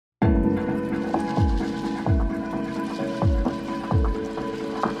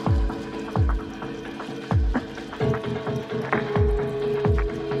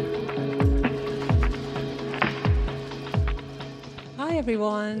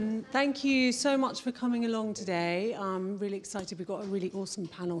everyone. Thank you so much for coming along today. I'm really excited. We've got a really awesome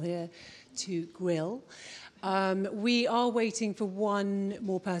panel here to grill. We are waiting for one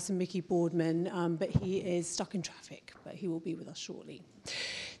more person, Mickey Boardman, but he is stuck in traffic, but he will be with us shortly.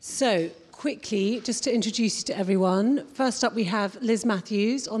 So, quickly, just to introduce you to everyone, first up we have Liz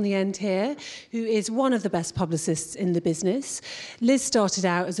Matthews on the end here, who is one of the best publicists in the business. Liz started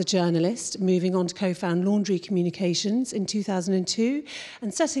out as a journalist, moving on to co-found Laundry Communications in 2002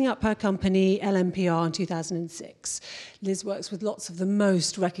 and setting up her company LMPR in 2006. Liz works with lots of the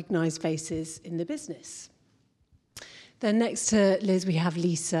most recognised faces in the business. Then next to Liz, we have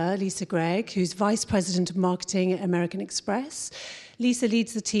Lisa Gregg, who's Vice President of Marketing at American Express. Lisa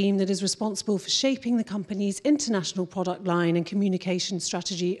leads the team that is responsible for shaping the company's international product line and communication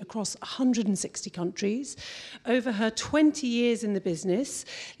strategy across 160 countries. Over her 20 years in the business,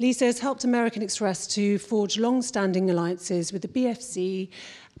 Lisa has helped American Express to forge long-standing alliances with the BFC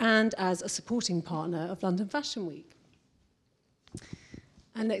and as a supporting partner of London Fashion Week.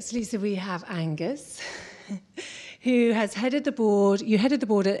 And next to Lisa, we have Angus, who has headed the board. You headed the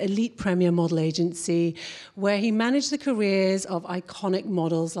board at Elite Premier Model Agency, where he managed the careers of iconic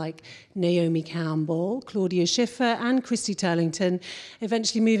models like Naomi Campbell, Claudia Schiffer, and Christy Turlington,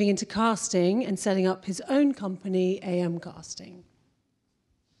 eventually moving into casting and setting up his own company, AM Casting.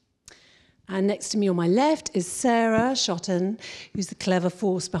 And next to me on my left is Sarah Shotton, who's the clever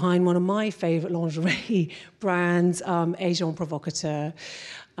force behind one of my favourite lingerie brands, Agent Provocateur.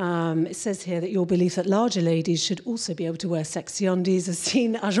 It says here that your belief that larger ladies should also be able to wear sexy undies has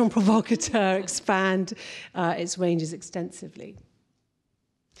seen Agent Provocateur expand its ranges extensively.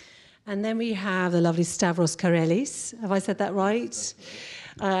 And then we have the lovely Stavros Karelis. Have I said that right?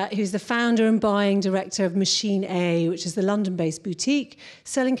 Who's the founder and buying director of Machine A, which is the London-based boutique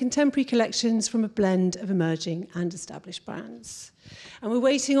selling contemporary collections from a blend of emerging and established brands. And we're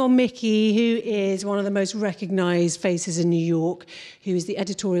waiting on Mickey, who is one of the most recognised faces in New York, who is the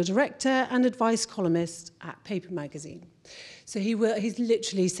editorial director and advice columnist at Paper Magazine. So he's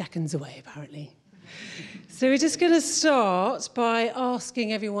literally seconds away, apparently. So we're just going to start by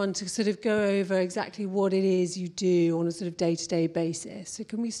asking everyone to sort of go over exactly what it is you do on a sort of day-to-day basis. So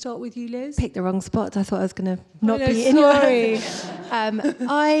can we start with you, Liz? Picked the wrong spot. I thought I was going to not be in your...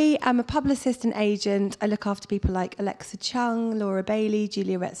 I am a publicist and agent. I look after people like Alexa Chung, Laura Bailey,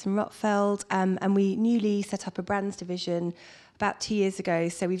 Julia Retson-Rotfeld, and we newly set up a brands division about 2 years ago.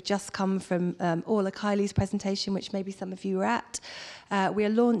 So we've just come from Orla Kylie's presentation, which maybe some of you were at. We are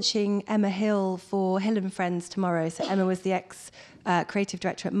launching Emma Hill for Hill & Friends tomorrow. So Emma was the ex-creative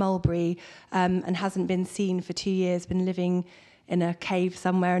director at Mulberry and hasn't been seen for 2 years, been living in a cave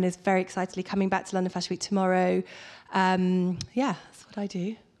somewhere and is very excitedly coming back to London Fashion Week tomorrow. Yeah, that's what I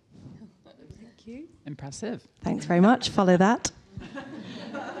do. Thank you. Impressive. Thanks very much. Follow that.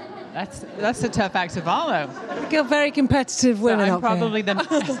 That's a tough act to follow. You're very competitive women. So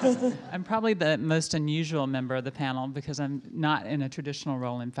I'm probably the most unusual member of the panel because I'm not in a traditional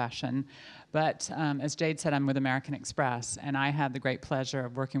role in fashion. But as Jade said, I'm with American Express, and I have the great pleasure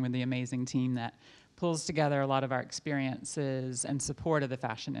of working with the amazing team that pulls together a lot of our experiences and support of the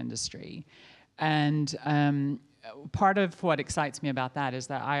fashion industry. And part of what excites me about that is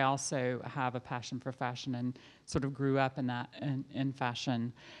that I also have a passion for fashion and sort of grew up in that in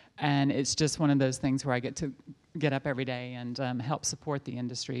fashion. And it's just one of those things where I get to get up every day and help support the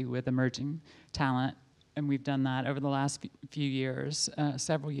industry with emerging talent. And we've done that over the last few years,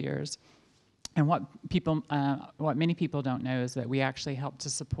 several years. And what many people don't know is that we actually helped to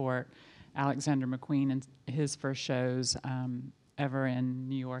support Alexander McQueen in his first shows ever in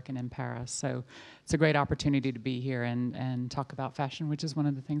New York and in Paris. So it's a great opportunity to be here and talk about fashion, which is one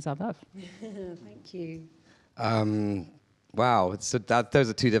of the things I love. Thank you. Wow, those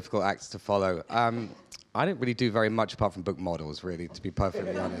are two difficult acts to follow. I don't really do very much apart from book models, really, to be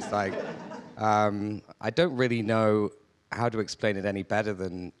perfectly honest. I don't really know how to explain it any better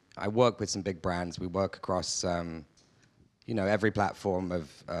than I work with some big brands. We work across, every platform of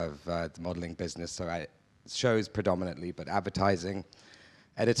the modeling business. So shows predominantly, but advertising,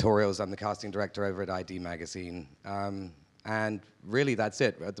 editorials. I'm the casting director over at ID Magazine. And really, that's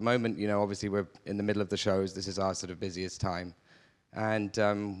it. At the moment, obviously we're in the middle of the shows. This is our sort of busiest time.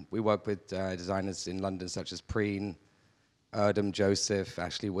 And we work with designers in London such as Preen, Erdem, Joseph,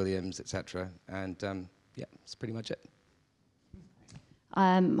 Ashley Williams, etc. And yeah, that's pretty much it.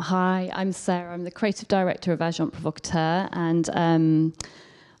 Hi, I'm Sarah. I'm the creative director of Agent Provocateur, and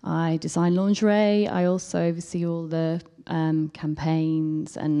I design lingerie. I also oversee all the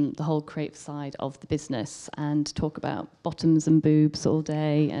campaigns and the whole creative side of the business and talk about bottoms and boobs all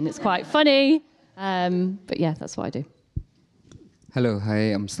day, and it's quite funny. But yeah, that's what I do. Hello,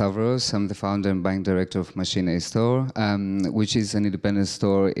 hi, I'm Stavros. I'm the founder and buying director of Machine A Store, which is an independent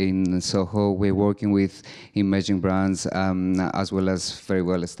store in Soho. We're working with emerging brands as well as very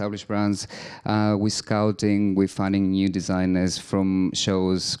well-established brands. We're scouting, we're finding new designers from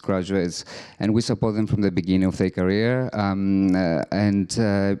shows, graduates, and we support them from the beginning of their career. And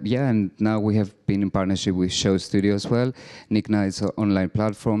now we have been in partnership with Show Studio as well. Nikna is an online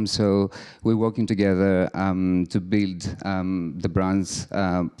platform, so we're working together to build the brands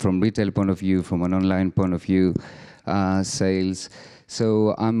from retail point of view, from an online point of view, sales.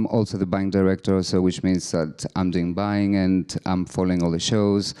 So I'm also the buying director, so which means that I'm doing buying and I'm following all the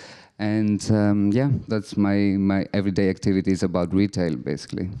shows. And that's my everyday activities about retail,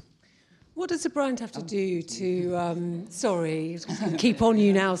 basically. What does a brand have to do to, sorry, keep on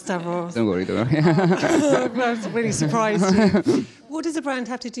you now, Stavros. Don't worry, don't worry. I was really surprised you. What does a brand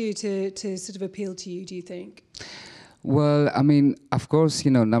have to do to sort of appeal to you, do you think? Well, I mean, of course,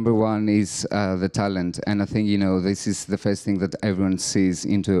 number one is the talent. And I think, this is the first thing that everyone sees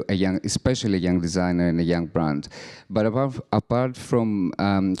into especially a young designer and a young brand. But apart from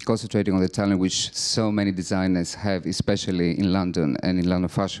concentrating on the talent, which so many designers have, especially in London and in London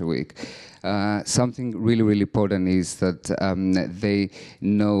Fashion Week, something really, really important is that they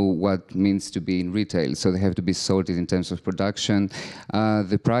know what it means to be in retail. So they have to be sorted in terms of production.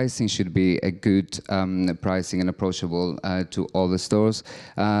 The pricing should be a good pricing and approachable to all the stores.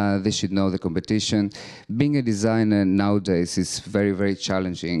 They should know the competition. Being a designer nowadays is very, very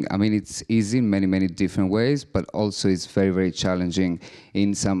challenging. I mean, it's easy in many, many different ways, but also it's very, very challenging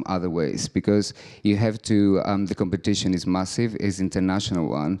in some other ways because you have to, the competition is massive, is international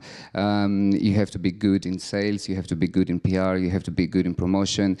one. You have to be good in sales, you have to be good in PR, you have to be good in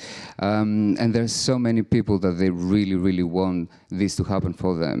promotion. And there's so many people that they really, really want this to happen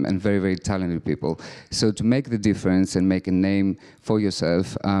for them, and very, very talented people. So to make the difference and make a name for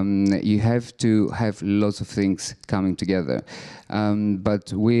yourself, you have to have lots of things coming together.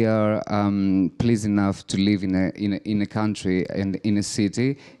 But we are pleased enough to live in a country and in a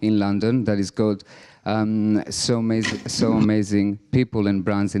city, in London, that is got so amazing people and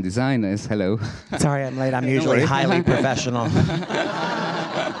brands and designers. Hello. Sorry I'm late. I'm usually highly professional.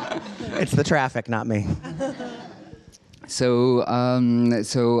 It's the traffic, not me. So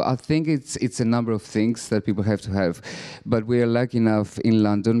I think it's a number of things that people have to have, but we are lucky enough in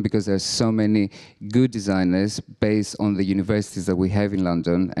London because there's so many good designers based on the universities that we have in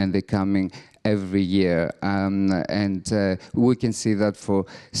London, and they're coming every year, and we can see that for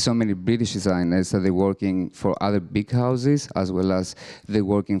so many British designers that they're working for other big houses as well as they're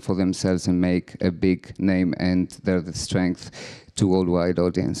working for themselves and make a big name, and they're the strength to worldwide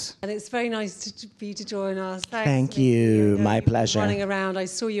audience. And it's very nice for you to join us. Thanks. Thank you. My pleasure. Running around, I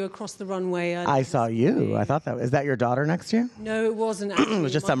saw you across the runway. I saw you. I thought is that your daughter next to you? No, it wasn't. Actually. It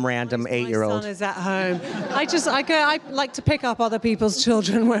was just some random 8-year-old. My son is at home. I like to pick up other people's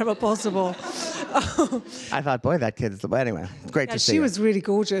children wherever possible. I thought, boy, that kid's. But anyway, great to see she you. was really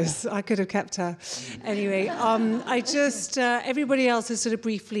gorgeous. I could have kept her. Anyway, everybody else has sort of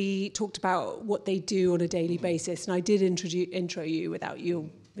briefly talked about what they do on a daily basis, and I did intro you without you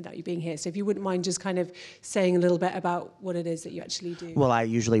being here. So if you wouldn't mind just kind of saying a little bit about what it is that you actually do. Well, I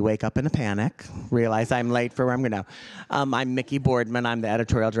usually wake up in a panic, realize I'm late for where I'm going to. I'm Mickey Boardman. I'm the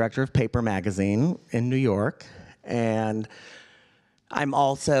editorial director of Paper Magazine in New York, and I'm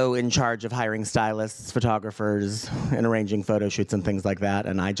also in charge of hiring stylists, photographers, and arranging photo shoots and things like that,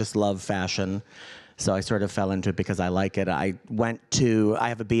 and I just love fashion. So I sort of fell into it because I like it. I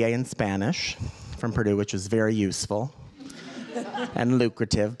have a BA in Spanish from Purdue, which was very useful and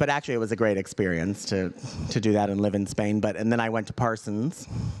lucrative, but actually it was a great experience to do that and live in Spain. And then I went to Parsons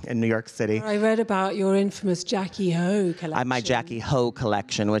in New York City. I read about your infamous Jackie Ho collection. My Jackie Ho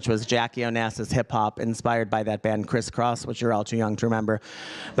collection, which was Jackie Onassis hip hop, inspired by that band Criss Cross, which you're all too young to remember.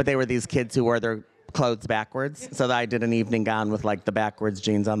 But they were these kids who wore their clothes backwards. So that I did an evening gown with like the backwards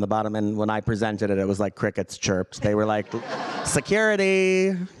jeans on the bottom, and when I presented it, it was like crickets chirped. They were like,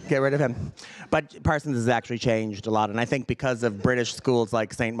 security, get rid of him. But Parsons has actually changed a lot, and I think because of British schools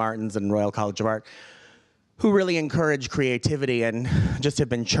like St. Martin's and Royal College of Art, who really encourage creativity and just have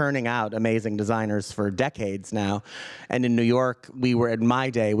been churning out amazing designers for decades now. And in New York, in my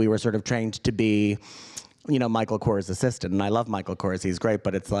day, we were sort of trained to be, Michael Kors' assistant, and I love Michael Kors, he's great,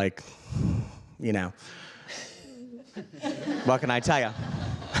 but it's like, what can I tell you?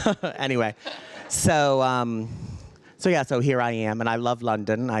 Anyway, so here I am, and I love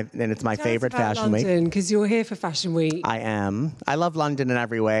London, and it's my favorite fashion week. London, because you're here for Fashion Week. I am. I love London in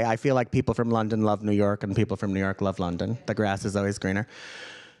every way. I feel like people from London love New York, and people from New York love London. The grass is always greener.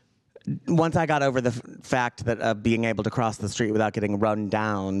 once I got over the fact that of being able to cross the street without getting run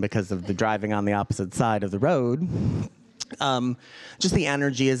down because of the driving on the opposite side of the road, just the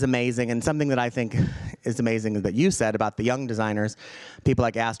energy is amazing. And something that I think is amazing that you said about the young designers, people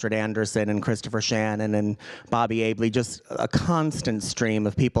like Astrid Anderson and Christopher Shannon and Bobby Abley, just a constant stream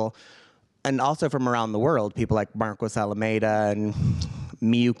of people. And also from around the world, people like Marcos Alameda and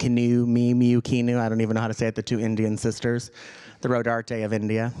Miu Kinu, I don't even know how to say it, the two Indian sisters, the Rodarte of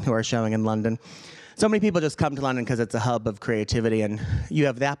India, who are showing in London. So many people just come to London because it's a hub of creativity, and you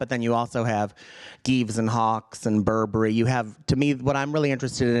have that, but then you also have Geeves and Hawkes and Burberry. You have, to me, what I'm really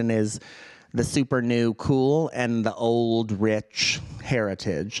interested in is the super new cool and the old rich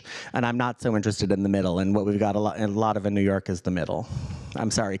heritage. And I'm not so interested in the middle, and what we've got a lot of in New York is the middle. I'm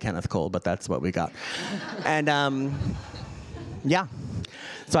sorry, Kenneth Cole, but that's what we got. And yeah.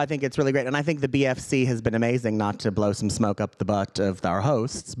 So I think it's really great. And I think the BFC has been amazing, not to blow some smoke up the butt of our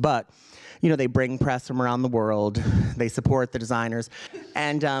hosts, but you know, they bring press from around the world. They support the designers.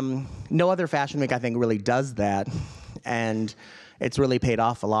 And no other fashion week, I think, really does that. And it's really paid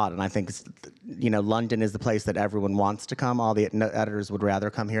off a lot. And I think, you know, London is the place that everyone wants to come. All the editors would rather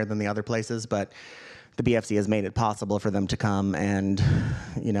come here than the other places. But the BFC has made it possible for them to come and,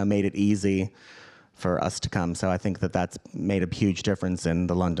 you know, made it easy for us to come. So I think that that's made a huge difference in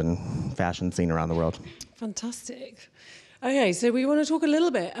the London fashion scene around the world. Fantastic. Okay, so we want to talk a little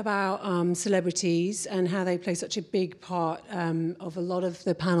bit about celebrities and how they play such a big part of a lot of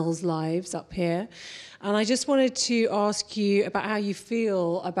the panel's lives up here. And I just wanted to ask you about how you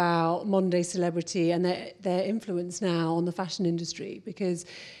feel about modern-day celebrity and their influence now on the fashion industry, because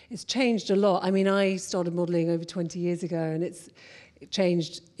it's changed a lot. I mean, I started modelling over 20 years ago, and it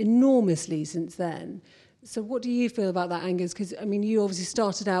changed enormously since then. So what do you feel about that, Angus? Because, I mean, you obviously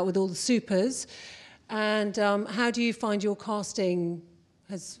started out with all the supers. And how do you find your casting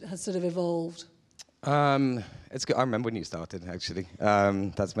has sort of evolved? It's good. I remember when you started, actually.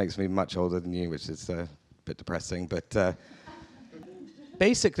 That makes me much older than you, which is a bit depressing. But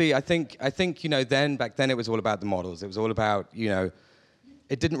basically, I think you know, back then it was all about the models. It was all about, you know,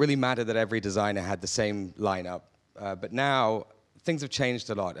 it didn't really matter that every designer had the same lineup. But now things have changed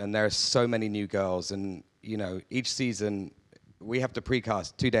a lot, and there are so many new girls. And you know, each season we have to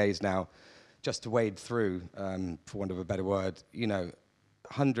precast 2 days now, just to wade through, for want of a better word, you know,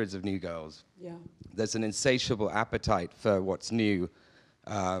 hundreds of new girls. Yeah. There's an insatiable appetite for what's new.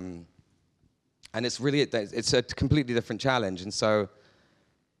 And it's really, it's a completely different challenge. And so,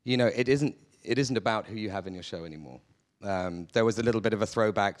 you know, it isn't about who you have in your show anymore. There was a little bit of a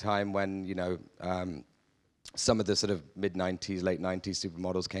throwback time when, you know, some of the sort of mid-90s, late 90s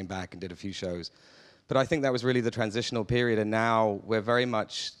supermodels came back and did a few shows. But I think that was really the transitional period. And now we're very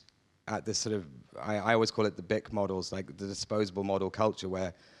much at this sort of, I always call it the BIC models, like the disposable model culture,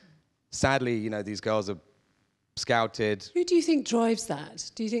 where sadly, you know, these girls are scouted. Who do you think drives that?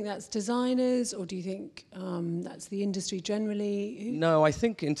 Do you think that's designers, or do you think that's the industry generally? No, I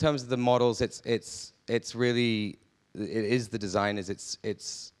think in terms of the models, it's really, it is the designers.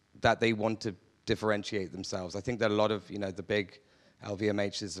 It's that they want to differentiate themselves. I think that a lot of, you know, the big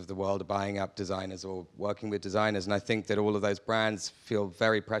LVMHs of the world are buying up designers or working with designers, and I think that all of those brands feel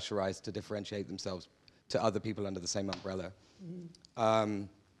very pressurized to differentiate themselves to other people under the same umbrella. Mm-hmm.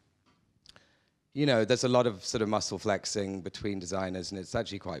 You know, there's a lot of sort of muscle flexing between designers, and it's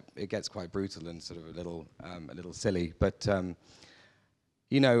actually it gets quite brutal and sort of a little silly. But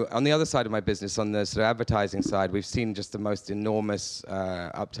you know, on the other side of my business, on the sort of advertising side, we've seen just the most enormous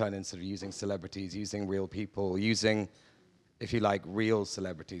upturn in sort of using celebrities, using real people, using, if you like, real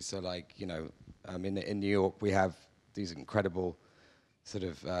celebrities. So like, you know, in New York, we have these incredible sort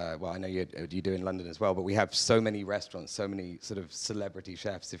of, well, I know you do in London as well, but we have so many restaurants, so many sort of celebrity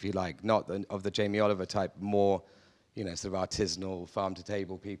chefs, if you like, not of the Jamie Oliver type, more, you know, sort of artisanal,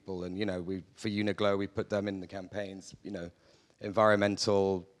 farm-to-table people. And, you know, for Uniqlo, we put them in the campaigns, you know,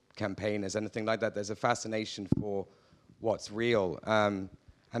 environmental campaigners, anything like that. There's a fascination for what's real. And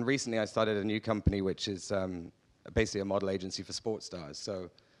recently I started a new company, which is basically a model agency for sports stars. So,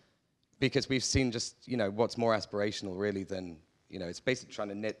 because we've seen just, you know, what's more aspirational really than, you know, it's basically trying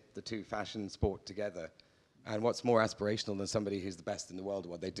to knit the two, fashion and sport, together. And what's more aspirational than somebody who's the best in the world at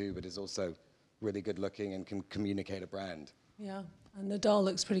what they do, but is also really good looking and can communicate a brand. Yeah, and Nadal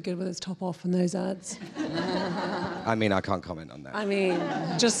looks pretty good with his top off in those ads. I mean, I can't comment on that. I mean,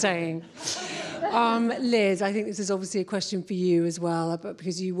 just saying. Liz, I think this is obviously a question for you as well, but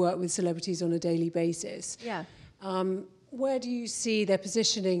because you work with celebrities on a daily basis. Yeah. where do you see their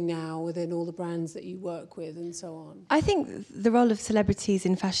positioning now within all the brands that you work with and so on? I think the role of celebrities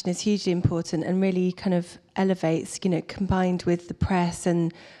in fashion is hugely important and really kind of elevates, combined with the press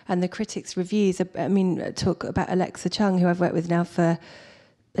and the critics' reviews. I mean, talk about Alexa Chung, who I've worked with now for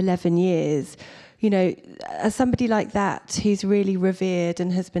 11 years. As somebody like that who's really revered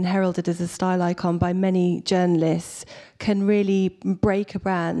and has been heralded as a style icon by many journalists can really break a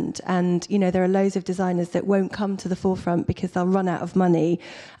brand. And, there are loads of designers that won't come to the forefront because they'll run out of money.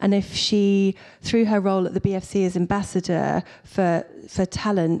 And if she, through her role at the BFC as ambassador for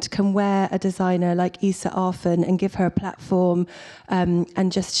talent, can wear a designer like Issa Arfan and give her a platform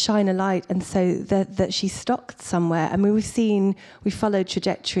and just shine a light, and so that she's stocked somewhere. I mean, we've followed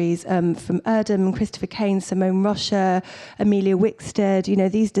trajectories from Erdem, Christopher Kane, Simone Rocha, Amelia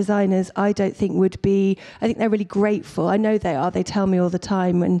Wickstead. These designers, I don't think I think they're really grateful. I know they are. They tell me all the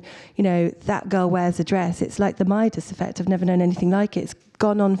time when, that girl wears a dress. It's like the Midas effect. I've never known anything like it. It's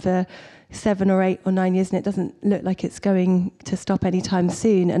gone on for 7 or 8 or 9 years, and it doesn't look like it's going to stop anytime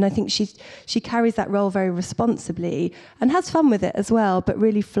soon. And I think she carries that role very responsibly and has fun with it as well, but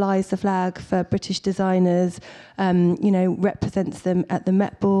really flies the flag for British designers, represents them at the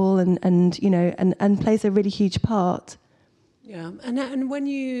Met Ball and plays a really huge part. Yeah, and when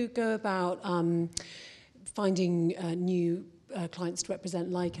you go about finding new clients to represent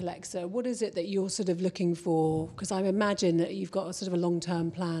like Alexa, what is it that you're sort of looking for? Because I imagine that you've got a sort of a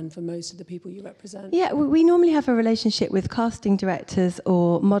long-term plan for most of the people you represent. Yeah, we normally have a relationship with casting directors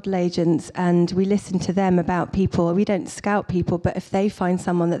or model agents, and we listen to them about people. We don't scout people, but if they find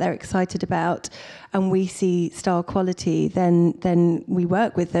someone that they're excited about and we see style quality, then we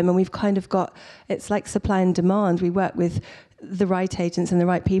work with them. And we've kind of got, it's like supply and demand. We work with the right agents and the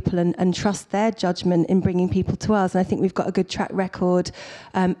right people and trust their judgment in bringing people to us. And I think we've got a good track record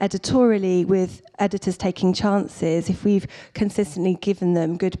editorially with editors taking chances. If we've consistently given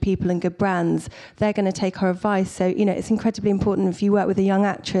them good people and good brands, they're going to take our advice. So, it's incredibly important if you work with a young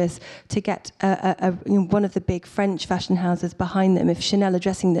actress to get one of the big French fashion houses behind them. If Chanel are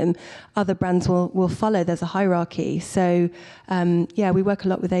dressing them, other brands will follow. There's a hierarchy. So, we work a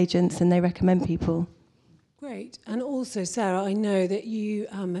lot with agents and they recommend people. Great. And also, Sarah, I know that you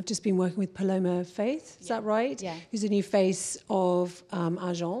have just been working with Paloma Faith, is that right? Yeah. Who's the new face of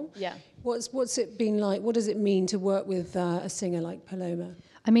Agent. Yeah. What's it been like? What does it mean to work with a singer like Paloma?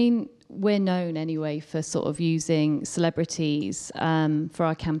 I mean, we're known anyway for sort of using celebrities for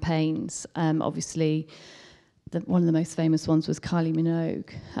our campaigns. Obviously, one of the most famous ones was Kylie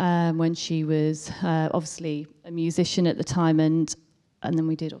Minogue, when she was obviously a musician at the time, and then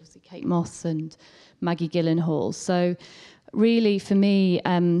we did obviously Kate Moss and Maggie Gyllenhaal. So really for me,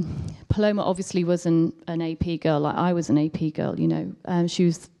 Paloma obviously was an AP girl, like I was an AP girl, she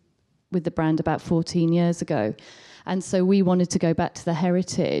was with the brand about 14 years ago. And so we wanted to go back to the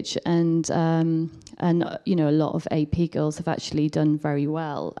heritage, and a lot of AP girls have actually done very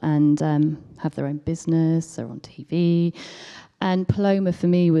well and have their own business, they're on TV. And Paloma, for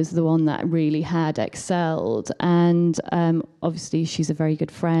me, was the one that really had excelled. And obviously, she's a very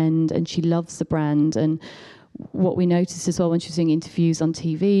good friend, and she loves the brand. And what we noticed as well when she was doing interviews on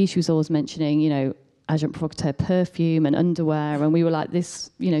TV, she was always mentioning, Agent Provocateur perfume and underwear. And we were like,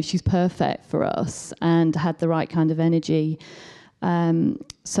 this, she's perfect for us, and had the right kind of energy.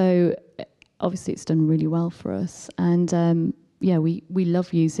 So obviously, it's done really well for us. And we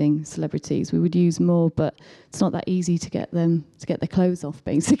love using celebrities. We would use more, but it's not that easy to get them to get their clothes off,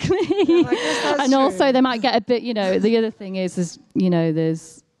 basically. Yeah, I guess that's and true. also they might get a bit, the other thing is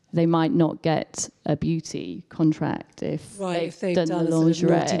they might not get a beauty contract if they've done the lingerie.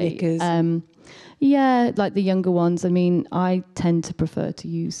 Sort of naughty knickers. Like the younger ones. I mean, I tend to prefer to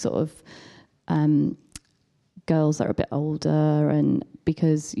use sort of girls that are a bit older, and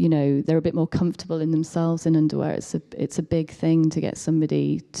because they're a bit more comfortable in themselves in underwear. It's a big thing to get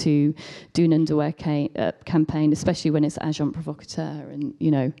somebody to do an underwear campaign, especially when it's Agent Provocateur, and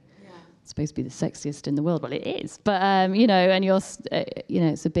it's supposed to be the sexiest in the world. Well, it is, but and you're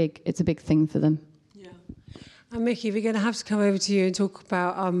it's a big thing for them. Yeah. And Mickey, we're going to have to come over to you and talk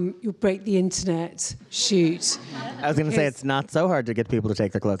about your Break the Internet shoot. I was going to say it's not so hard to get people to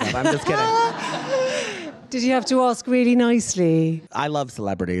take their clothes off. I'm just kidding. Did you have to ask really nicely? I love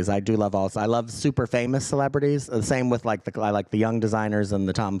celebrities. I do love I love super famous celebrities. The same with I like the young designers and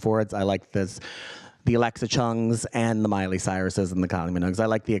the Tom Fords. I like the Alexa Chungs and the Miley Cyruses and the Kylie Minogues. I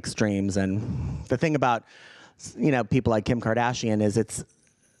like the extremes. And the thing about people like Kim Kardashian is it's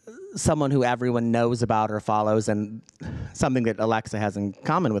someone who everyone knows about or follows, and something that Alexa has in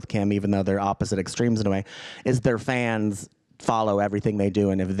common with Kim, even though they're opposite extremes in a way, is their fans follow everything they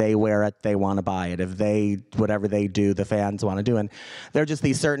do, and if they wear it, they want to buy it. If they, whatever they do, the fans want to do. And there are just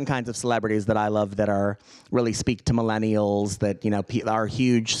these certain kinds of celebrities that I love that are really speak to millennials, that, you know, are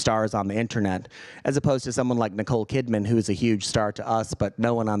huge stars on the internet, as opposed to someone like Nicole Kidman, who's a huge star to us, but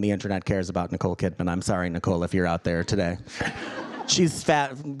no one on the internet cares about Nicole Kidman. I'm sorry, Nicole, if you're out there today. She's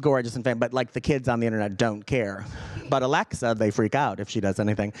fat, gorgeous, and famous, but like the kids on the internet don't care. But Alexa, they freak out if she does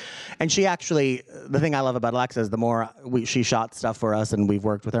anything. And she actually, the thing I love about Alexa is the more she shot stuff for us and we've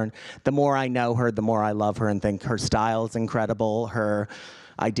worked with her, and the more I know her, the more I love her and think her style is incredible, her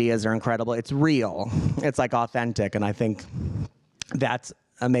ideas are incredible. It's real. It's like authentic, and I think that's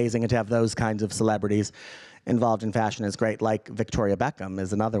amazing, and to have those kinds of celebrities involved in fashion is great. Like Victoria Beckham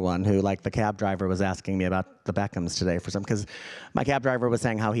is another one who, like, the cab driver was asking me about the Beckhams today for some, because my cab driver was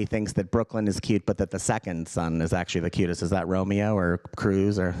saying how he thinks that Brooklyn is cute, but that the second son is actually the cutest. Is that Romeo or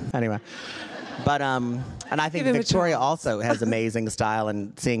Cruz or anyway? But and I think Victoria also has amazing style,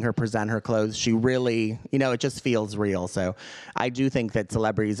 and seeing her present her clothes, she really, you know, it just feels real. So I do think that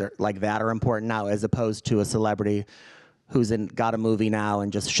celebrities are like that are important now, as opposed to a celebrity who's got a movie now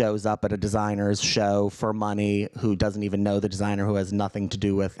and just shows up at a designer's show for money, who doesn't even know the designer, who has nothing to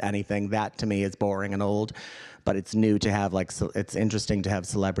do with anything. That, to me, is boring and old. But it's new to have, like, it's interesting to have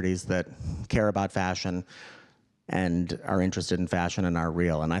celebrities that care about fashion and are interested in fashion and are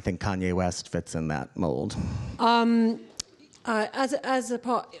real. And I think Kanye West fits in that mold. As a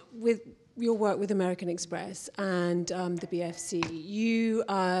part with your work with American Express and the BFC, you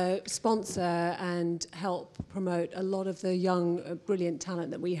sponsor and help promote a lot of the young, brilliant talent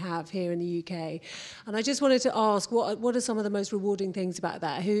that we have here in the UK. And I just wanted to ask, what are some of the most rewarding things about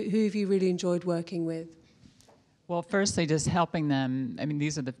that? Who have you really enjoyed working with? Well, firstly, just helping them. I mean,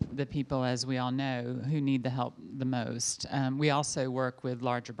 these are the people, as we all know, who need the help the most. We also work with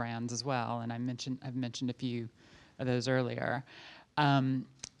larger brands as well, and I've mentioned a few of those earlier.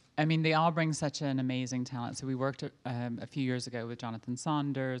 I mean, they all bring such an amazing talent. So we worked a few years ago with Jonathan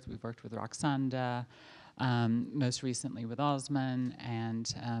Saunders. We've worked with Roxanda, most recently with Osman,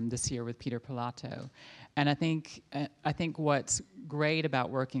 and this year with Peter Pilato. And I think what's great about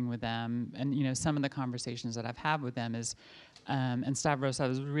working with them, and, you know, some of the conversations that I've had with them is, and Stavros,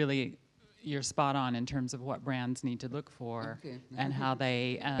 you're spot on in terms of what brands need to look for and how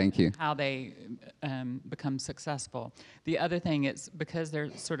they become successful. The other thing is, because they're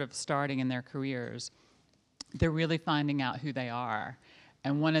sort of starting in their careers, they're really finding out who they are.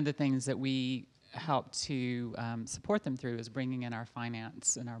 And one of the things that we help to support them through is bringing in our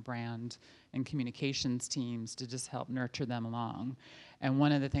finance and our brand and communications teams to just help nurture them along. And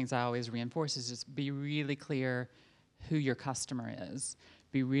one of the things I always reinforce is just be really clear who your customer is.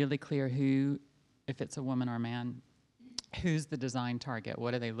 Be really clear who, if it's a woman or a man, who's the design target?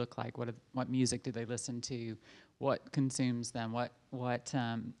 What do they look like? What music do they listen to? What consumes them? What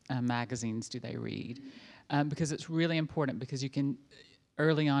magazines do they read? Because it's really important, because you can,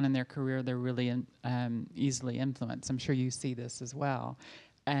 early on in their career, they're really easily influenced. I'm sure you see this as well.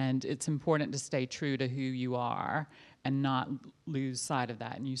 And it's important to stay true to who you are and not lose sight of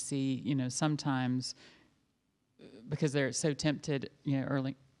that. And you see, you know, sometimes, because they're so tempted, you know,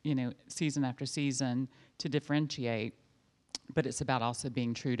 early, you know, season after season, to differentiate, but it's about also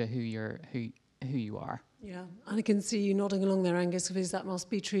being true to who you are. Yeah, and I can see you nodding along there, Angus, because that must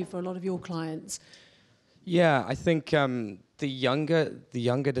be true for a lot of your clients. Yeah, I think the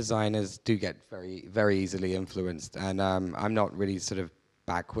younger designers do get very, very easily influenced, and I'm not really sort of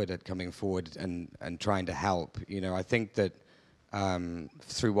backward at coming forward and trying to help. You know, I think that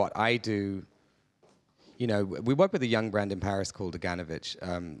through what I do, you know, we work with a young brand in Paris called Aganovich,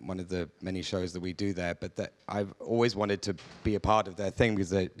 one of the many shows that we do there, but that I've always wanted to be a part of their thing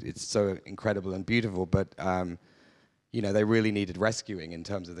because it's so incredible and beautiful, but you know, they really needed rescuing in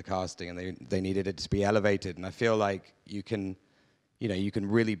terms of the casting, and they needed it to be elevated. And I feel like you can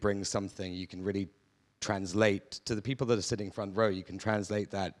really bring something, you can really translate to the people that are sitting front row, you can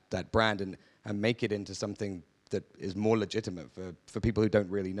translate that brand and make it into something that is more legitimate for people who don't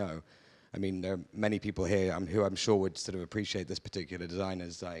really know. I mean, there are many people here who I'm sure would sort of appreciate this particular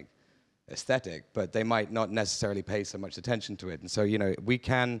designer's like aesthetic, but they might not necessarily pay so much attention to it. And so, you know, we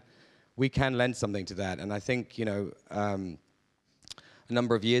can lend something to that. And I think, you know, a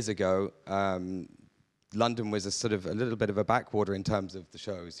number of years ago, London was a little bit of a backwater in terms of the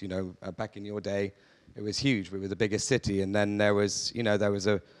shows. You know, back in your day, it was huge. We were the biggest city, and then there was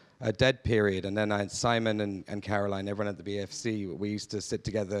a dead period. And then I had Simon and Caroline, everyone at the BFC. We used to sit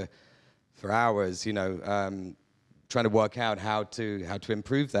together for hours, you know, trying to work out how to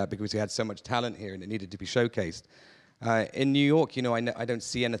improve that, because we had so much talent here and it needed to be showcased. In New York, you know, I don't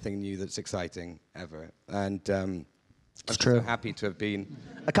see anything new that's exciting ever. And It's I'm true. so happy to have been.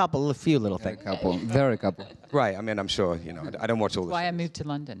 A few little things. Very couple. Right. I mean, I'm sure, I don't watch all the Why I shows. moved to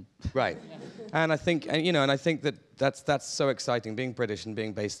London. Right. And I think, that's so exciting, being British and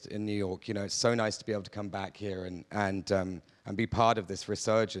being based in New York. It's so nice to be able to come back here and be part of this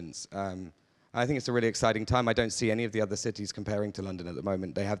resurgence. I think it's a really exciting time. I don't see any of the other cities comparing to London at the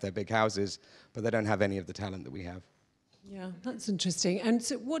moment. They have their big houses, but they don't have any of the talent that we have. Yeah, that's interesting. And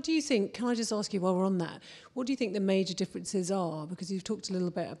so what do you think, can I just ask you while we're on that, what do you think the major differences are? Because you've talked a little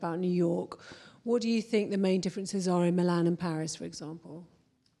bit about New York. What do you think the main differences are in Milan and Paris, for example?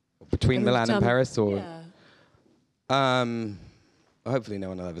 Between Milan and Paris, or? Yeah. Hopefully no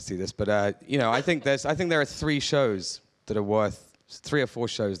one will ever see this, but I think there are 3 or 4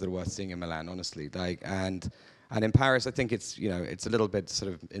 shows that are worth seeing in Milan, honestly. And in Paris, I think it's a little bit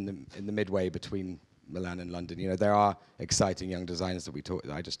sort of in the midway between Milan and London. There are exciting young designers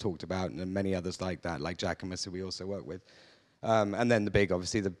that I just talked about, and then many others like that, like Jacquemus, who we also work with. And then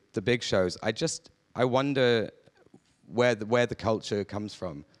obviously the big shows. I wonder where the culture comes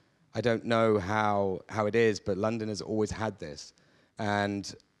from. I don't know how it is, but London has always had this.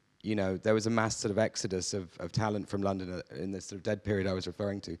 And there was a mass sort of exodus of talent from London in this sort of dead period I was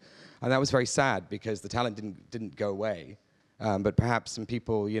referring to. And that was very sad because the talent didn't go away. But perhaps some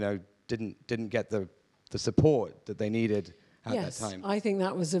people, didn't get the support that they needed at that time. I think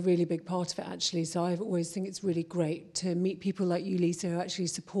that was a really big part of it, actually. So I always think it's really great to meet people like you, Lisa, who actually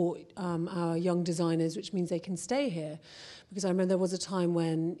support our young designers, which means they can stay here. Because I remember there was a time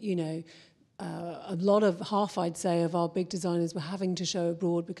when, a lot of, I'd say, of our big designers were having to show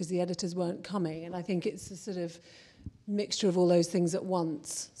abroad because the editors weren't coming. And I think it's a sort of mixture of all those things at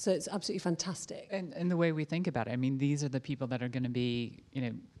once. So it's absolutely fantastic. And the way we think about it, I mean, these are the people that are going to be,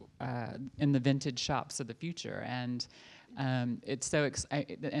 in the vintage shops of the future. And it's so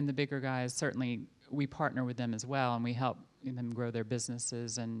and the bigger guys, certainly we partner with them as well, and we help them grow their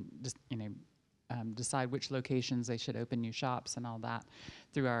businesses and just, decide which locations they should open new shops and all that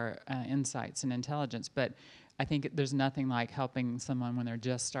through our insights and intelligence. But I think there's nothing like helping someone when they're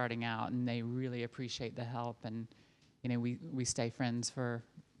just starting out and they really appreciate the help, and we stay friends for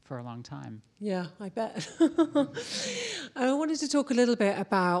a long time. Yeah, I bet. I wanted to talk a little bit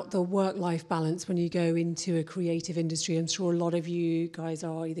about the work-life balance when you go into a creative industry. I'm sure a lot of you guys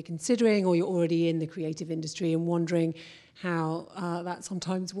are either considering or you're already in the creative industry and wondering how that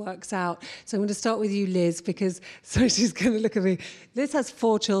sometimes works out. So I'm going to start with you, Liz, because she's going to look at me. Liz has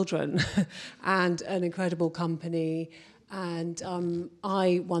 4 children and an incredible company. And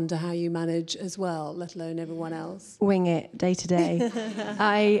I wonder how you manage as well, let alone everyone else. Wing it day to day.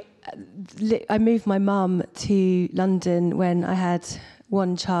 I moved my mum to London when I had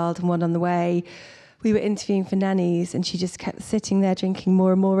 1 child and 1 on the way. We were interviewing for nannies, and she just kept sitting there drinking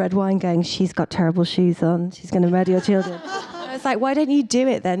more and more red wine, going, "She's got terrible shoes on. She's going to murder your children." I was like, "Why don't you do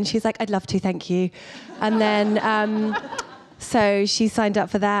it then?" She's like, "I'd love to, thank you." And then, so she signed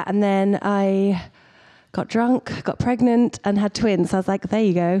up for that, and then I got drunk, got pregnant, and had twins. So I was like, there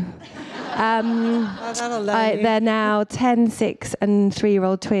you go. They're now 10, 6, and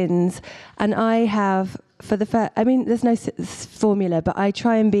 3-year-old twins. And I have, there's no formula, but I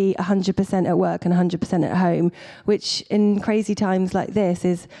try and be 100% at work and 100% at home, which in crazy times like this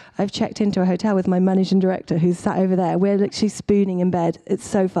is, I've checked into a hotel with my managing director who's sat over there. We're literally spooning in bed. It's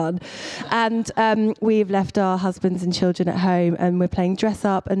so fun. And we've left our husbands and children at home, and we're playing dress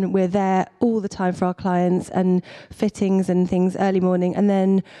up, and we're there all the time for our clients and fittings and things early morning. And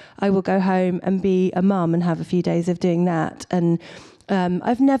then I will go home and be a mum and have a few days of doing that. And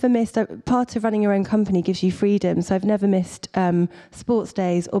I've never missed, part of running your own company gives you freedom, so I've never missed sports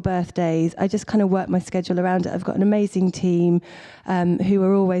days or birthdays. I just kind of work my schedule around it. I've got an amazing team who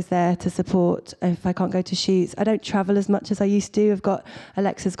are always there to support if I can't go to shoots. I don't travel as much as I used to.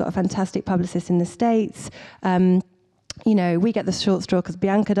 Alexa's got a fantastic publicist in the States. We get the short straw because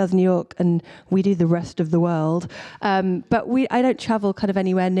Bianca does New York and we do the rest of the world. But I don't travel kind of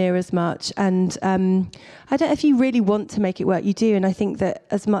anywhere near as much. And I don't know if you really want to make it work, you do. And I think that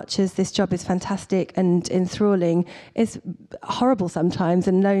as much as this job is fantastic and enthralling, it's horrible sometimes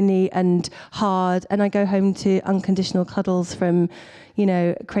and lonely and hard. And I go home to unconditional cuddles from,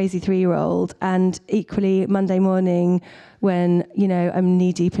 a crazy 3-year-old. And equally, Monday morning, when, I'm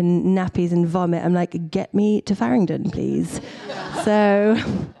knee-deep in nappies and vomit, I'm like, get me to Farringdon, please. So...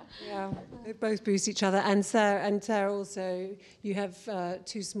 Yeah, they both boost each other. And Sarah also, you have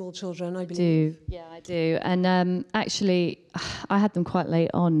 2 small children, I believe. Yeah, I do. And actually, I had them quite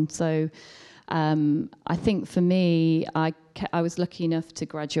late on. So I think for me, I was lucky enough to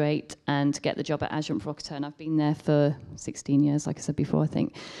graduate and get the job at Agent Provocateur, and I've been there for 16 years, like I said before, I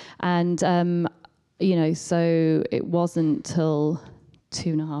think. And you know, so it wasn't till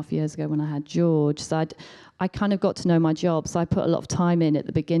 2.5 years ago when I had George. So I kind of got to know my job. So I put a lot of time in at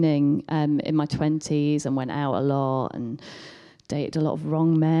the beginning in my 20s and went out a lot and dated a lot of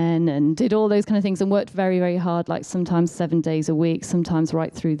wrong men and did all those kind of things and worked very, very hard, like sometimes 7 days a week, sometimes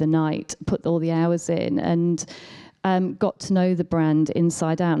right through the night, put all the hours in and got to know the brand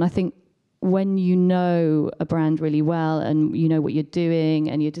inside out. And I think when you know a brand really well and you know what you're doing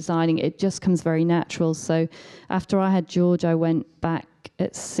and you're designing, it just comes very natural. So after I had George, I went back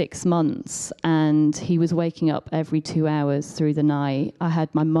at 6 months and he was waking up every 2 hours through the night. I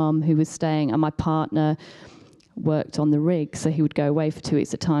had my mum who was staying and my partner worked on the rig, so he would go away for 2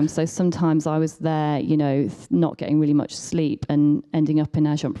 weeks at a time. So sometimes I was there, you know, not getting really much sleep and ending up in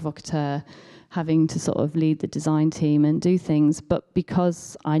Agent Provocateur, having to sort of lead the design team and do things. But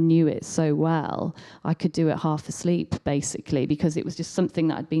because I knew it so well, I could do it half asleep, basically, because it was just something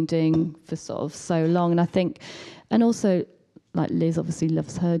that I'd been doing for sort of so long. And I think, and also, like Liz obviously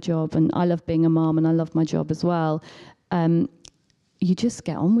loves her job, and I love being a mom, and I love my job as well. You just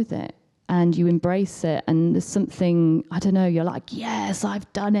get on with it, and you embrace it. And there's something, I don't know, you're like, yes,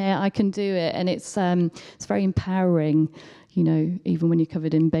 I've done it, I can do it. And it's very empowering. You know, even when you're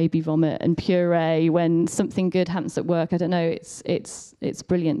covered in baby vomit and puree, when something good happens at work, I don't know, it's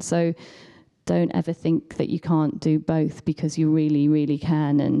brilliant. So don't ever think that you can't do both, because you really, really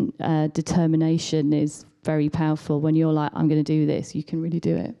can. And determination is very powerful. When you're like, I'm going to do this, you can really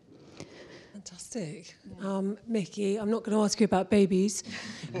do it. Fantastic. Mickey, I'm not going to ask you about babies,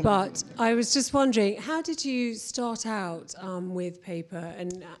 but I was just wondering, how did you start out with paper,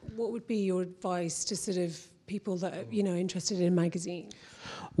 and what would be your advice to sort of people that are, you know, interested in magazine?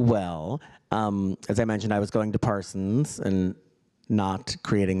 Well, as I mentioned, I was going to Parsons and not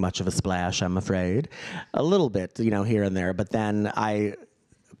creating much of a splash, I'm afraid. A little bit, you know, here and there. But then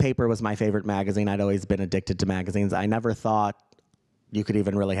paper was my favorite magazine. I'd always been addicted to magazines. I never thought you could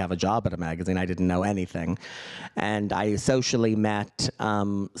even really have a job at a magazine. I didn't know anything. And I socially met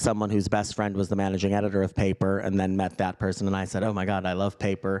someone whose best friend was the managing editor of Paper, and then met that person, and I said, oh my God, I love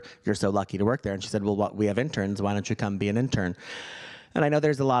Paper. You're so lucky to work there. And she said, well, we have interns. Why don't you come be an intern? And I know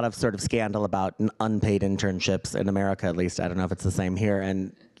there's a lot of sort of scandal about unpaid internships in America, at least. I don't know if it's the same here.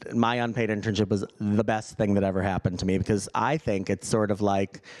 And my unpaid internship was the best thing that ever happened to me, because I think it's sort of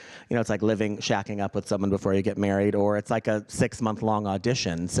like, you know, it's like shacking up with someone before you get married, or it's like a 6-month-long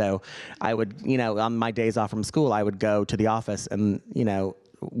audition. So I would, you know, on my days off from school, I would go to the office and, you know,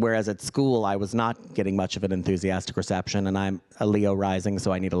 whereas at school, I was not getting much of an enthusiastic reception, and I'm a Leo rising,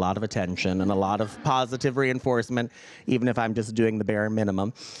 so I need a lot of attention and a lot of positive reinforcement, even if I'm just doing the bare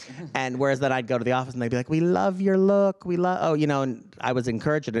minimum. And whereas then I'd go to the office and they'd be like, we love your look, you know, and I was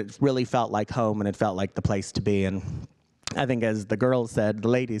encouraged, and it really felt like home, and it felt like the place to be. And I think, as the girls said, the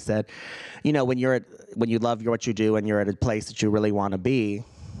ladies said, you know, when you love what you do and you're at a place that you really want to be,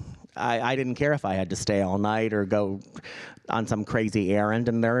 I didn't care if I had to stay all night or go on some crazy errand,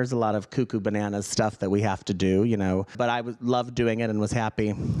 and there is a lot of cuckoo bananas stuff that we have to do, you know, but I loved doing it and was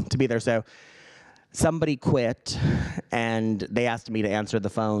happy to be there. So somebody quit, and they asked me to answer the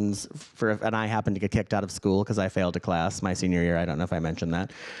phones and I happened to get kicked out of school because I failed a class my senior year. I don't know if I mentioned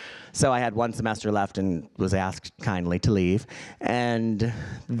that. So I had 1 semester left and was asked kindly to leave. And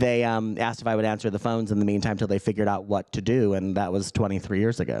they asked if I would answer the phones in the meantime till they figured out what to do, and that was 23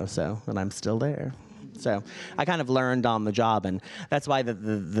 years ago, and I'm still there. So I kind of learned on the job, and that's why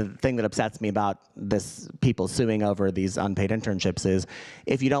the thing that upsets me about this, people suing over these unpaid internships, is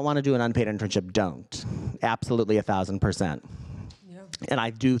if you don't want to do an unpaid internship, don't. Absolutely 1,000%. And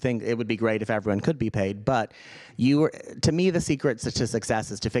I do think it would be great if everyone could be paid, but to me, the secret to success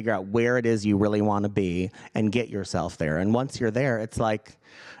is to figure out where it is you really want to be and get yourself there. And once you're there, it's like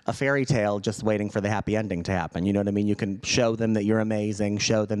a fairy tale just waiting for the happy ending to happen. You know what I mean? You can show them that you're amazing,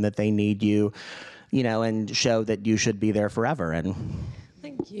 show them that they need you, you know, and show that you should be there forever. And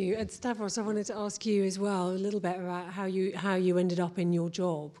thank you. And Stavros, I wanted to ask you as well a little bit about how you ended up in your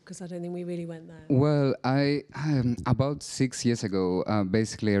job, because I don't think we really went there. Well, I about 6 years ago,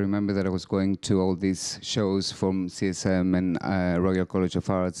 basically I remember that I was going to all these shows from CSM and Royal College of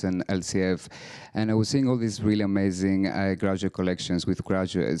Arts and LCF, and I was seeing all these really amazing graduate collections with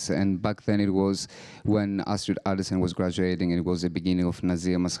graduates. And back then it was when Astrid Addison was graduating, and it was the beginning of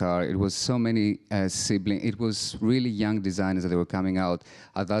Nazia Mazhar. It was so many siblings. It was really young designers that were coming out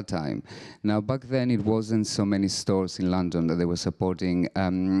at that time. Now, back then, it wasn't so many stores in London that they were supporting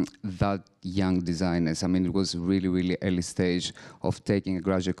that young designers. I mean, it was really, really early stage of taking a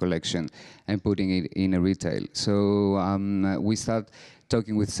graduate collection and putting it in a retail. So we started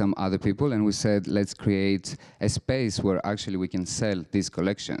talking with some other people, and we said, let's create a space where actually we can sell these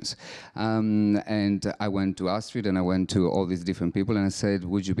collections. And I went to Astrid and I went to all these different people and I said,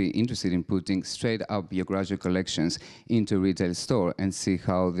 would you be interested in putting straight up your graduate collections into a retail store and see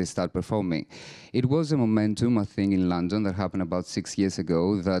how they start performing? It was a momentum, I think, in London that happened about 6 years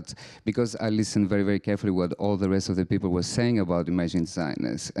ago, that because I listened very, very carefully what all the rest of the people were saying about emerging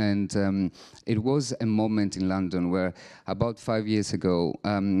designers. And it was a moment in London where about 5 years ago,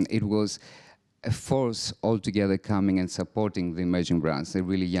 it was a force altogether coming and supporting the emerging brands, the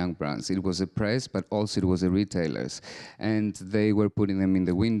really young brands. It was a press, but also it was the retailers. And they were putting them in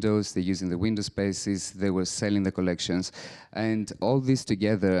the windows, they're using the window spaces, they were selling the collections. And all this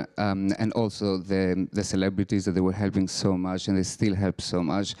together, and also the celebrities that they were helping so much, and they still help so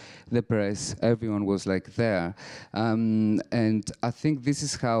much, the press, everyone was like there. And I think this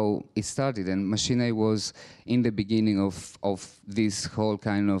is how it started. And Machine was in the beginning of this whole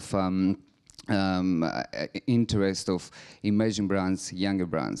kind of interest of emerging brands, younger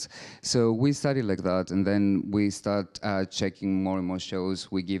brands. So we started like that, and then we start checking more and more shows,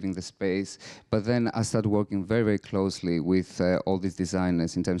 we're giving the space. But then I started working very, very closely with all these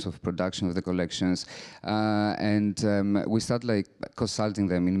designers in terms of production of the collections. And we start like consulting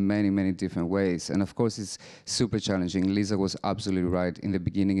them in many, many different ways. And of course, it's super challenging. Lisa was absolutely right. In the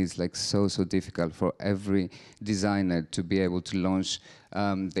beginning, it's like so difficult for every designer to be able to launch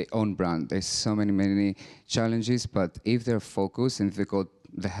their own brand. There's so many challenges, but if they're focused and if they got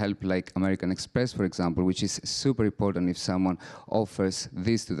the help like American Express, for example, which is super important if someone offers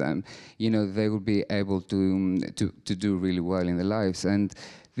this to them, you know, they will be able to do really well in their lives. And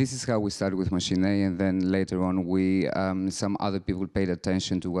this is how we started with Machine, and then later on we, some other people paid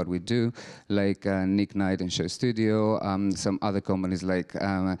attention to what we do, like Nick Knight and Show Studio, some other companies like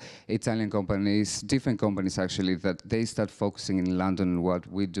Italian companies, different companies actually, that they start focusing in London on what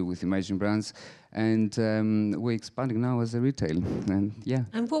we do with emerging brands. And we're expanding now as a retail, and yeah.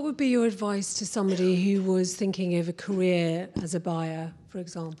 And what would be your advice to somebody who was thinking of a career as a buyer, for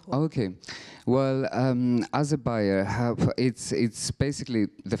example? Okay, well, as a buyer, it's basically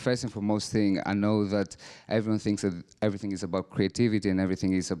the first and foremost thing. I know that everyone thinks that everything is about creativity and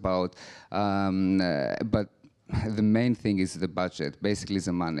everything is about, but the main thing is the budget, basically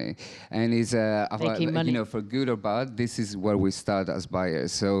the money. And it's, you know, for good or bad, this is where we start as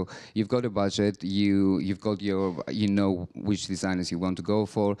buyers. So you've got a budget, you've got your, you know which designers you want to go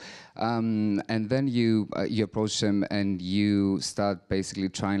for, and then you approach them and you start basically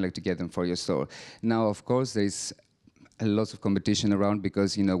trying like to get them for your store. Now, of course, there's lots of competition around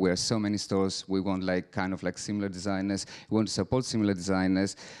because, you know, we are so many stores. We want like kind of like similar designers. We want to support similar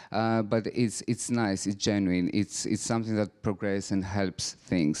designers, but it's nice. It's genuine. It's something that progresses and helps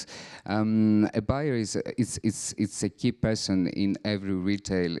things. A buyer is it's a key person in every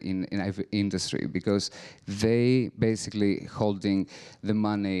retail in every industry because they basically holding the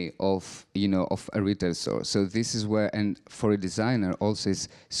money of, you know, of a retail store. So this is where, and for a designer also is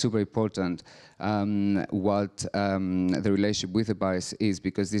super important what the relationship with the buyers is,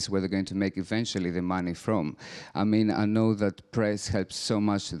 because this is where they're going to make eventually the money from. I mean, I know that press helps so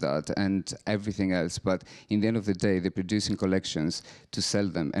much to that and everything else, but in the end of the day, they're producing collections to sell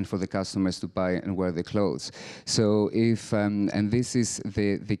them and for the customers to buy and wear the clothes. So if, and this is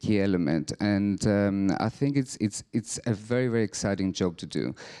the key element, and I think it's a very, very exciting job to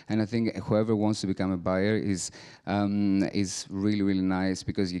do. And I think whoever wants to become a buyer is really, really nice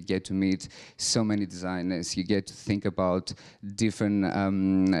because you get to meet so many designers, you get to think about different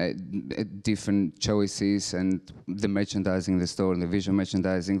choices and the merchandising in the store and the visual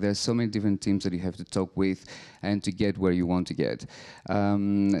merchandising. There's so many different teams that you have to talk with and to get where you want to get.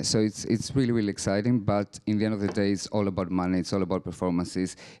 So it's really, really exciting, but in the end of the day, it's all about money, it's all about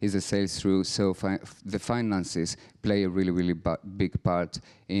performances, it's a sales through, so the finances play a really, really big part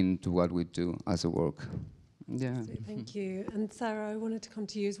into what we do as a work. Yeah. Thank you. And Sarah, I wanted to come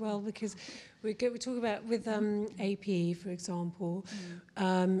to you as well because we talk about with AP, for example.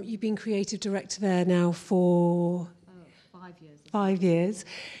 You've been creative director there now for 5 years. 5 years.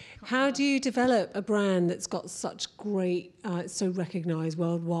 How do you develop a brand that's got such great, so recognised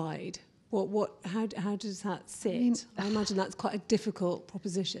worldwide? How does that sit? I imagine that's quite a difficult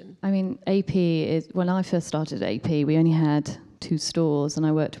proposition. I mean, AP is, when I first started AP, we only had 2 stores, and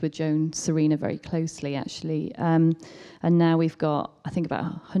I worked with Joan Serena very closely, actually. And now we've got, I think, about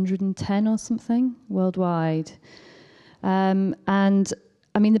 110 or something worldwide. And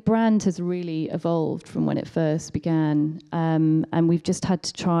I mean, the brand has really evolved from when it first began, and we've just had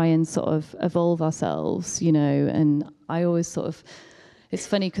to try and sort of evolve ourselves, you know. And I always sort of it's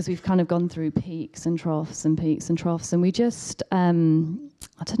funny because we've kind of gone through peaks and troughs and peaks and troughs, and we just, I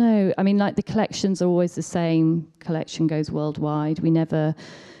don't know, I mean, like the collections are always the same. Collection goes worldwide. We never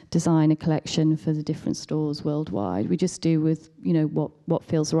design a collection for the different stores worldwide. We just do with, you know, what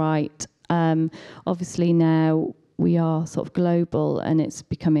feels right. Obviously now we are sort of global, and it's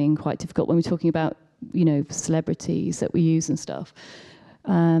becoming quite difficult when we're talking about, you know, celebrities that we use and stuff.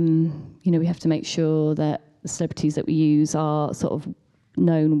 You know, we have to make sure that the celebrities that we use are sort of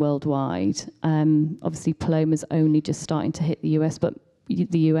known worldwide. Obviously, Paloma's only just starting to hit the US, but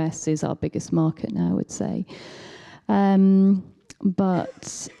the US is our biggest market now, I would say.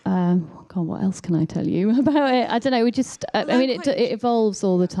 But God, what else can I tell you about it? I don't know. We just, I mean, it evolves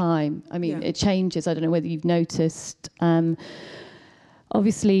all the time. I mean, it changes. I don't know whether you've noticed.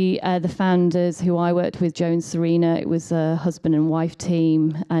 Obviously, the founders who I worked with, Joe and Serena, it was a husband and wife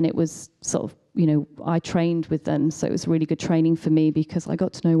team, and it was sort of, you know, I trained with them, so it was really good training for me because I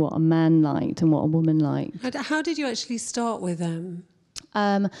got to know what a man liked and what a woman liked. How did you actually start with them?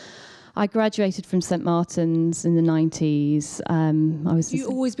 I graduated from St Martin's in the 90s. You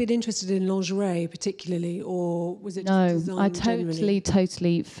always been interested in lingerie particularly, or was it just design I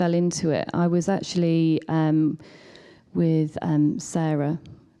totally fell into it. I was actually with Sarah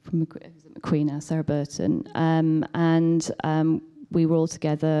from McQueen now, Sarah Burton, and we were all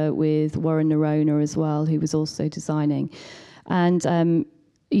together with Warren Nerona as well, who was also designing. And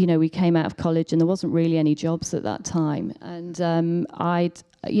you know, we came out of college and there wasn't really any jobs at that time. And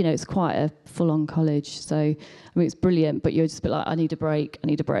you know, it's quite a full-on college. So, I mean, it's brilliant, but you're just a bit like, I need a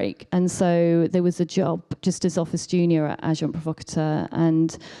break. And so there was a job just as office junior at Agent Provocateur.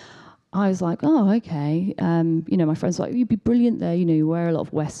 And I was like, oh, okay. You know, my friends were like, you'd be brilliant there. You know, you wear a lot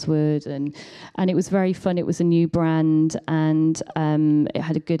of Westwood. And it was very fun. It was a new brand, and it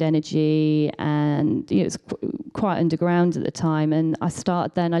had a good energy. And you know, it was quite underground at the time. And I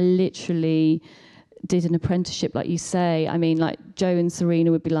started then. I literally did an apprenticeship, like you say. I mean, like Joe and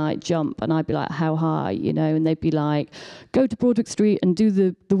Serena would be like, jump, and I'd be like, how high, you know? And they'd be like, go to Broadwick Street and do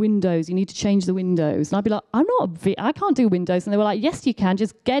the windows. You need to change the windows. And I'd be like, I can't do windows. And they were like, yes, you can.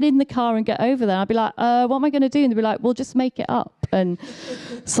 Just get in the car and get over there. And I'd be like, what am I going to do? And they'd be like, well, just make it up. And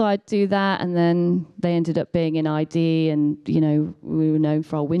so I'd do that, and then they ended up being in ID, and you know, we were known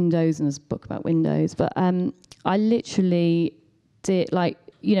for our windows, and there's a book about windows. But I literally did, like,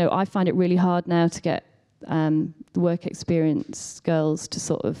 you know, I find it really hard now to get the work experience girls to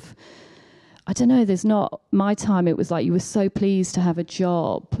sort of, I don't know, there's not, my time it was like you were so pleased to have a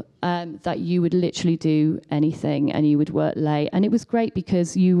job that you would literally do anything and you would work late. And it was great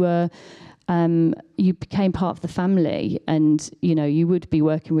because you were, you became part of the family, and, you know, you would be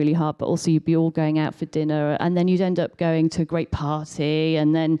working really hard, but also you'd be all going out for dinner, and then you'd end up going to a great party,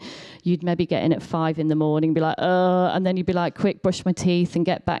 and then you'd maybe get in at 5 a.m, be like, and then you'd be like, quick, brush my teeth and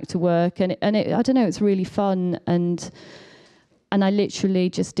get back to work. And it, I don't know, it's really fun. And I literally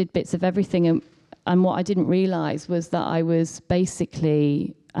just did bits of everything. And what I didn't realise was that I was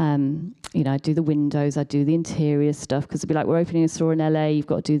basically, you know, I'd do the windows, I'd do the interior stuff, because it'd be like, we're opening a store in LA, you've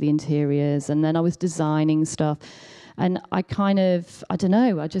got to do the interiors. And then I was designing stuff. And I kind of, I don't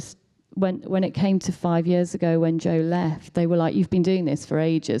know, I just, when it came to 5 years ago when Joe left, they were like, you've been doing this for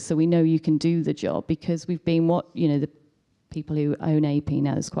ages, so we know you can do the job, because we've been, you know, the people who own AP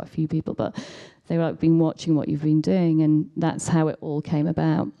now, there's quite a few people, but they were like, been watching what you've been doing, and that's how it all came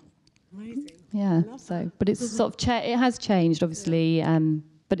about. Amazing. Yeah, so, but it's sort of, it has changed, obviously,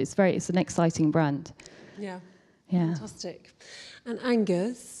 but it's an exciting brand. Yeah. Yeah. Fantastic. And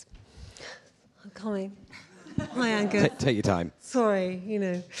Angus, I'm coming. Hi, Angus. Take your time. Sorry, you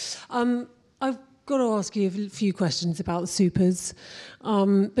know. I've got to ask you a few questions about supers,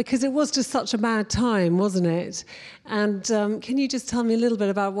 because it was just such a mad time, wasn't it? And can you just tell me a little bit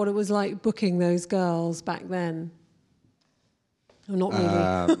about what it was like booking those girls back then? Or not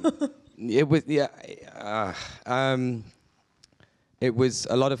really? It was, yeah. It was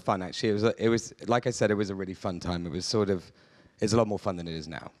a lot of fun, actually. It was like I said, it was a really fun time. It was sort of, it's a lot more fun than it is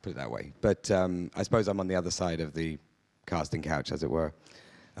now, put it that way. But I suppose I'm on the other side of the casting couch, as it were.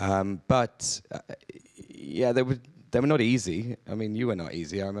 Yeah, they were not easy. I mean, you were not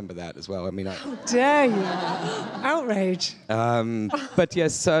easy. I remember that as well. I mean, how dare you? Outrage. But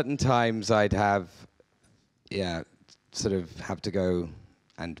yes, certain times I'd have, sort of have to go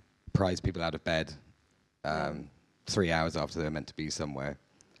and prize people out of bed 3 hours after they were meant to be somewhere.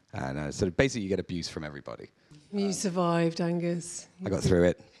 And sort of basically you get abuse from everybody. You survived, Angus. I got through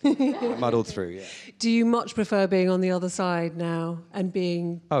it. I muddled through, yeah. Do you much prefer being on the other side now and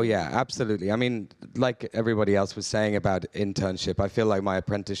being... Oh, yeah, absolutely. I mean, like everybody else was saying about internship, I feel like my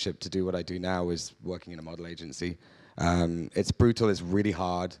apprenticeship to do what I do now is working in a model agency. It's brutal, it's really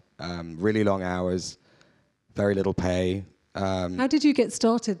hard, really long hours, very little pay. How did you get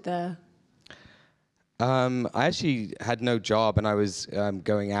started there? I actually had no job, and I was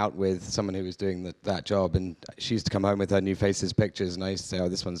going out with someone who was doing that job, and she used to come home with her New Faces pictures, and I used to say, "Oh,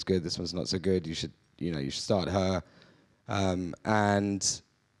 this one's good, this one's not so good. You should start her." And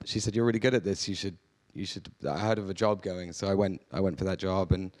she said, "You're really good at this. You should." I heard of a job going, so I went for that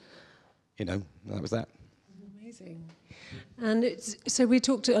job, and that was that. Amazing. And so we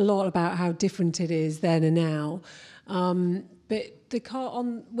talked a lot about how different it is then and now. But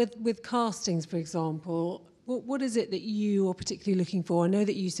with castings, for example, what is it that you are particularly looking for? I know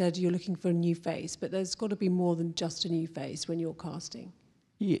that you said you're looking for a new face, but there's got to be more than just a new face when you're casting.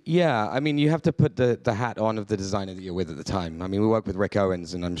 Yeah, I mean, you have to put the hat on of the designer that you're with at the time. I mean, we work with Rick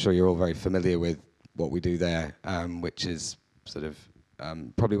Owens, and I'm sure you're all very familiar with what we do there, which is sort of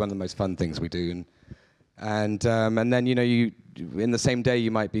probably one of the most fun things we do. And then you in the same day you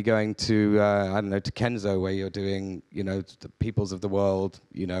might be going to to Kenzo, where you're doing the peoples of the world,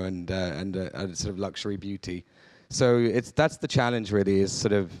 and a sort of luxury beauty. So that's the challenge really, is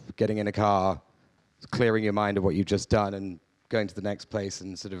sort of getting in a car, clearing your mind of what you've just done, and going to the next place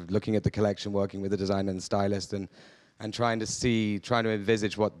and sort of looking at the collection, working with the designer and the stylist, and trying to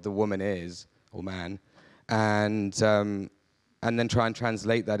envisage what the woman is or man, and then try and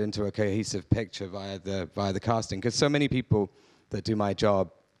translate that into a cohesive picture via the casting. Because so many people that do my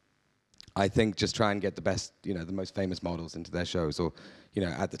job, I think, just try and get the best, the most famous models into their shows, or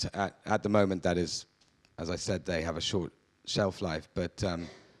at the moment, that is, as I said, they have a short shelf life, but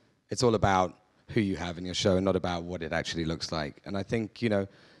it's all about who you have in your show and not about what it actually looks like. And I think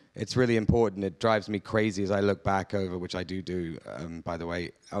it's really important. It drives me crazy as I look back over, which I do, by the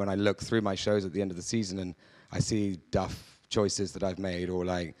way, when I look through my shows at the end of the season and I see duff choices that I've made, or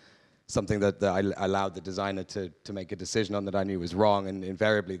like something that I allowed the designer to make a decision on that I knew was wrong, and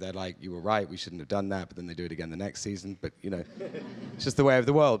invariably they're like, "You were right, we shouldn't have done that," but then they do it again the next season. But it's just the way of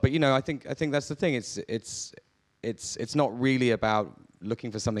the world. But I think that's the thing. It's not really about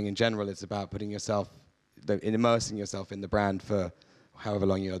looking for something in general. It's about putting yourself, immersing yourself in the brand for however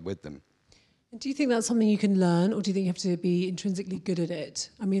long you're with them. Do you think that's something you can learn, or do you think you have to be intrinsically good at it?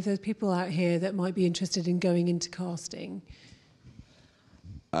 I mean, if there's people out here that might be interested in going into casting.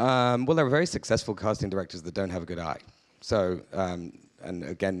 Well, there are very successful casting directors that don't have a good eye. So, and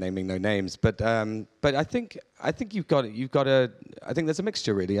again, naming no names, but I think you've got to. I think there's a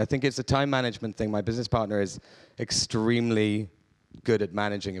mixture really. I think it's a time management thing. My business partner is extremely good at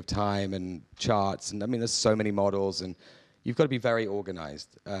managing of time and charts, and I mean, there's so many models, and you've got to be very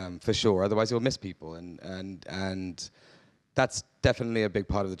organized, for sure. Otherwise, you'll miss people, and that's definitely a big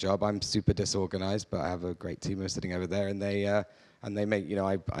part of the job. I'm super disorganized, but I have a great team who's sitting over there, and they make,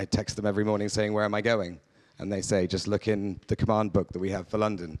 I text them every morning saying, "Where am I going?" And they say, "Just look in the command book that we have for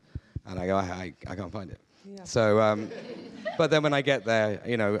London." And I go, I can't find it. Yeah. So, but then when I get there,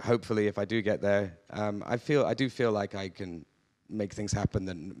 hopefully if I do get there, I do feel like I can make things happen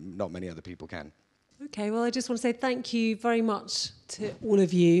that not many other people can. Okay, well, I just want to say thank you very much to all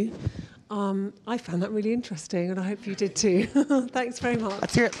of you. I found that really interesting, and I hope you did too. Thanks very much.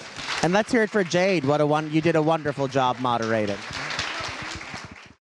 Let's hear it for Jade. You did a wonderful job moderating.